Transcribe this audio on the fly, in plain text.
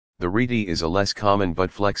The rete is a less common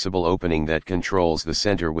but flexible opening that controls the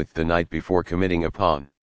center with the knight before committing a pawn.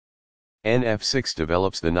 Nf6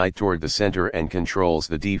 develops the knight toward the center and controls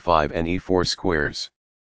the d5 and e4 squares.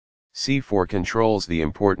 c4 controls the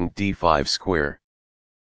important d5 square.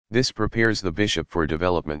 This prepares the bishop for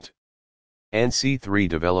development. c3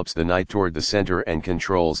 develops the knight toward the center and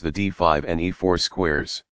controls the d5 and e4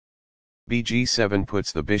 squares. bg7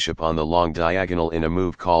 puts the bishop on the long diagonal in a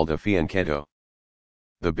move called a fianchetto.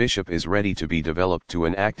 The bishop is ready to be developed to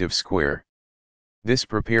an active square. This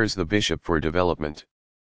prepares the bishop for development.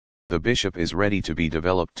 The bishop is ready to be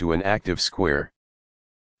developed to an active square.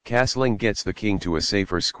 Castling gets the king to a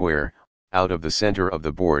safer square, out of the center of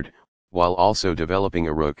the board, while also developing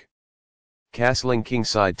a rook. Castling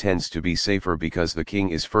kingside tends to be safer because the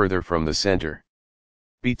king is further from the center.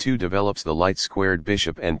 b2 develops the light-squared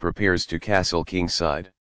bishop and prepares to castle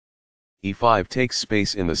kingside. e5 takes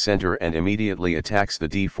space in the center and immediately attacks the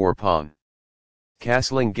d4 pawn.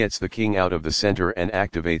 Castling gets the king out of the center and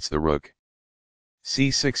activates the rook.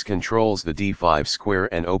 c6 controls the d5 square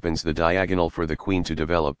and opens the diagonal for the queen to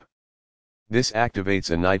develop. This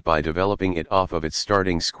activates a knight by developing it off of its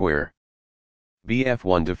starting square.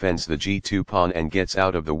 bf1 defends the g2 pawn and gets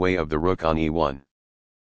out of the way of the rook on e1.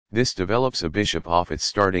 This develops a bishop off its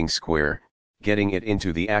starting square, getting it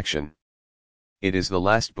into the action. It is the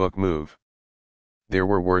last book move. There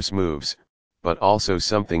were worse moves, but also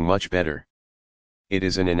something much better. It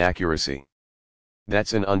is an inaccuracy.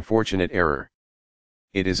 That's an unfortunate error.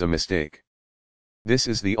 It is a mistake. This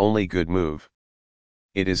is the only good move.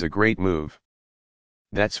 It is a great move.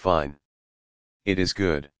 That's fine. It is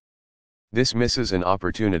good. This misses an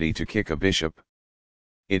opportunity to kick a bishop.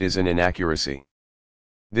 It is an inaccuracy.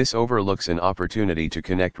 This overlooks an opportunity to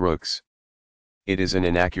connect rooks. It is an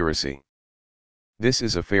inaccuracy. This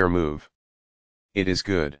is a fair move. It is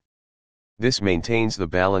good. This maintains the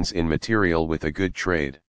balance in material with a good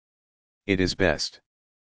trade. It is best.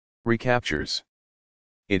 Recaptures.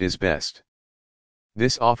 It is best.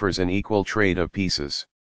 This offers an equal trade of pieces.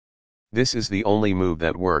 This is the only move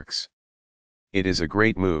that works. It is a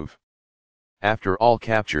great move. After all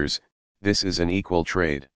captures, this is an equal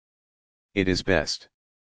trade. It is best.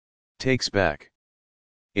 Takes back.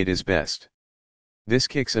 It is best. This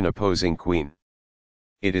kicks an opposing queen.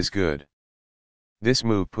 It is good. This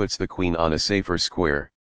move puts the queen on a safer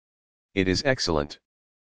square. It is excellent.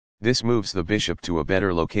 This moves the bishop to a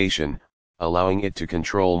better location, allowing it to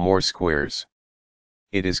control more squares.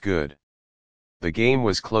 It is good. The game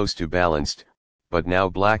was close to balanced, but now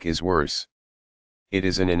black is worse. It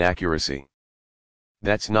is an inaccuracy.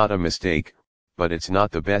 That's not a mistake, but it's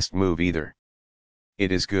not the best move either.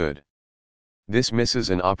 It is good. This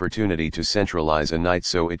misses an opportunity to centralize a knight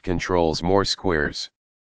so it controls more squares.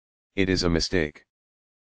 It is a mistake.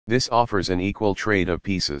 This offers an equal trade of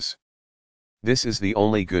pieces. This is the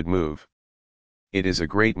only good move. It is a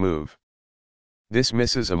great move. This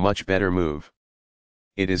misses a much better move.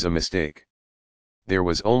 It is a mistake. There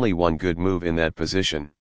was only one good move in that position.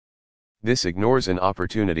 This ignores an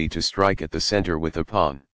opportunity to strike at the center with a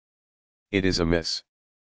pawn. It is a miss.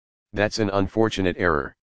 That's an unfortunate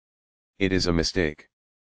error. It is a mistake.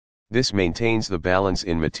 This maintains the balance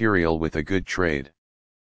in material with a good trade.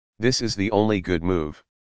 This is the only good move.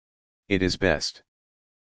 It is best.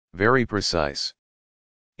 Very precise.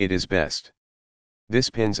 It is best.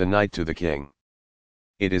 This pins a knight to the king.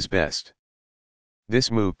 It is best.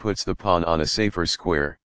 This move puts the pawn on a safer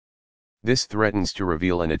square. This threatens to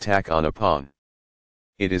reveal an attack on a pawn.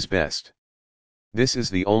 It is best. This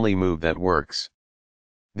is the only move that works.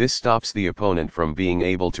 This stops the opponent from being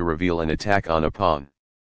able to reveal an attack on a pawn.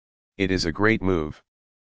 It is a great move.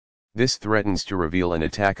 This threatens to reveal an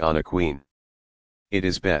attack on a queen. It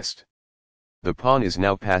is best. The pawn is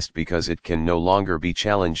now passed because it can no longer be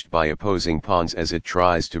challenged by opposing pawns as it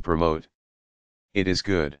tries to promote. It is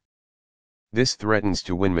good. This threatens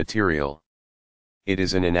to win material. It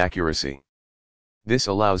is an inaccuracy. This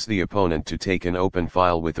allows the opponent to take an open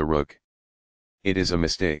file with a rook. It is a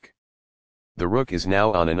mistake. The rook is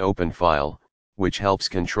now on an open file, which helps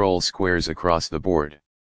control squares across the board.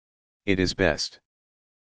 It is best.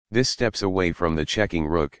 This steps away from the checking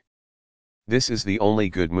rook. This is the only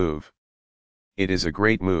good move. It is a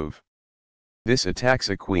great move. This attacks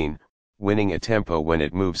a queen, winning a tempo when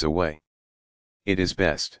it moves away. It is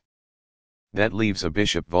best. That leaves a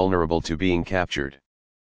bishop vulnerable to being captured.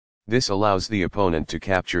 This allows the opponent to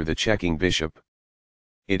capture the checking bishop.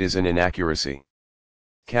 It is an inaccuracy.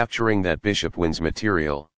 Capturing that bishop wins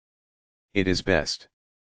material. It is best.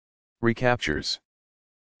 Recaptures.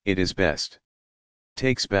 It is best.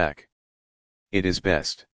 Takes back. It is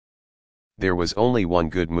best. There was only one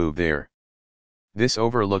good move there. This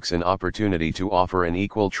overlooks an opportunity to offer an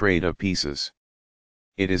equal trade of pieces.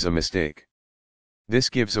 It is a mistake. This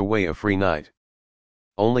gives away a free knight.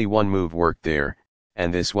 Only one move worked there,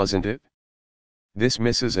 and this wasn't it? This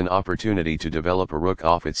misses an opportunity to develop a rook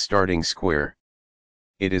off its starting square.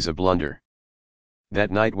 It is a blunder.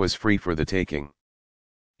 That knight was free for the taking.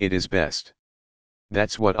 It is best.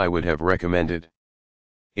 That's what I would have recommended.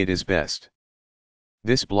 It is best.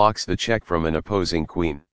 This blocks the check from an opposing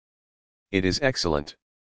queen. It is excellent.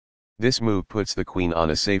 This move puts the queen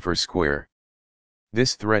on a safer square.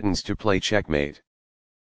 This threatens to play checkmate.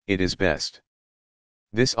 It is best.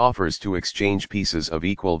 This offers to exchange pieces of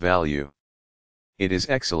equal value. It is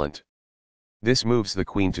excellent. This moves the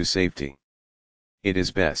queen to safety. It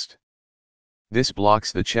is best. This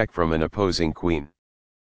blocks the check from an opposing queen.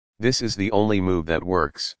 This is the only move that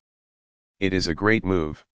works. It is a great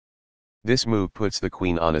move. This move puts the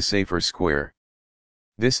queen on a safer square.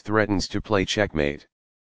 This threatens to play checkmate.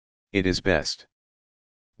 It is best.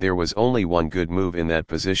 There was only one good move in that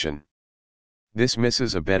position. This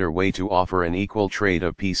misses a better way to offer an equal trade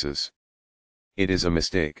of pieces. It is a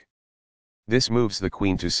mistake. This moves the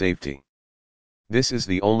queen to safety. This is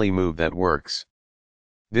the only move that works.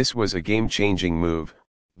 This was a game-changing move.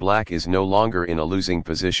 Black is no longer in a losing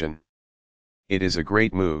position. It is a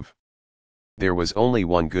great move. There was only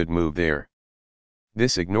one good move there.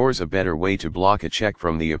 This ignores a better way to block a check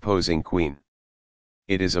from the opposing queen.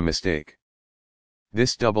 It is a mistake.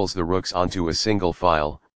 This doubles the rooks onto a single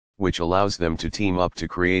file, which allows them to team up to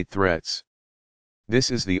create threats. This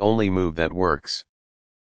is the only move that works.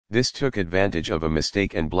 This took advantage of a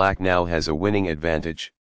mistake and black now has a winning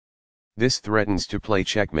advantage. This threatens to play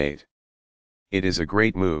checkmate. It is a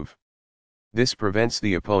great move. This prevents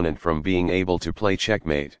the opponent from being able to play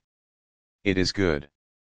checkmate. It is good.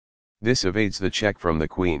 This evades the check from the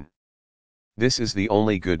queen. This is the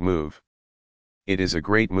only good move. It is a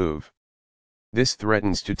great move. This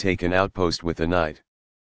threatens to take an outpost with a knight.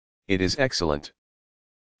 It is excellent.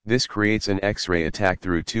 This creates an X-ray attack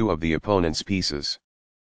through two of the opponent's pieces.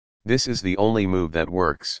 This is the only move that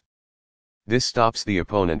works. This stops the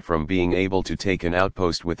opponent from being able to take an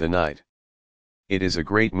outpost with a knight. It is a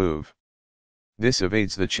great move. This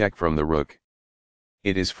evades the check from the rook.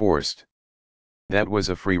 It is forced. That was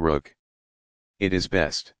a free rook. It is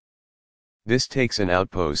best. This takes an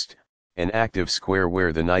outpost, an active square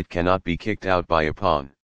where the knight cannot be kicked out by a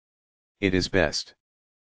pawn. It is best.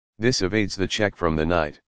 This evades the check from the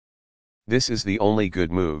knight. This is the only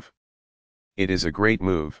good move. It is a great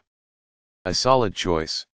move. A solid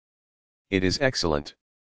choice. It is excellent.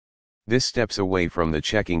 This steps away from the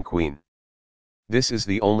checking queen. This is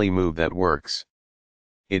the only move that works.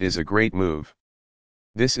 It is a great move.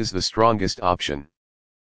 This is the strongest option.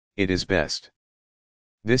 It is best.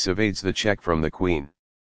 This evades the check from the queen.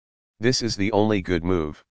 This is the only good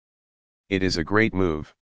move. It is a great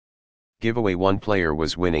move. Giveaway. One player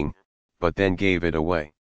was winning, but then gave it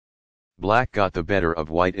away. Black got the better of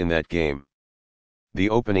white in that game. The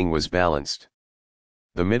opening was balanced.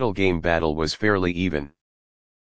 The middle game battle was fairly even.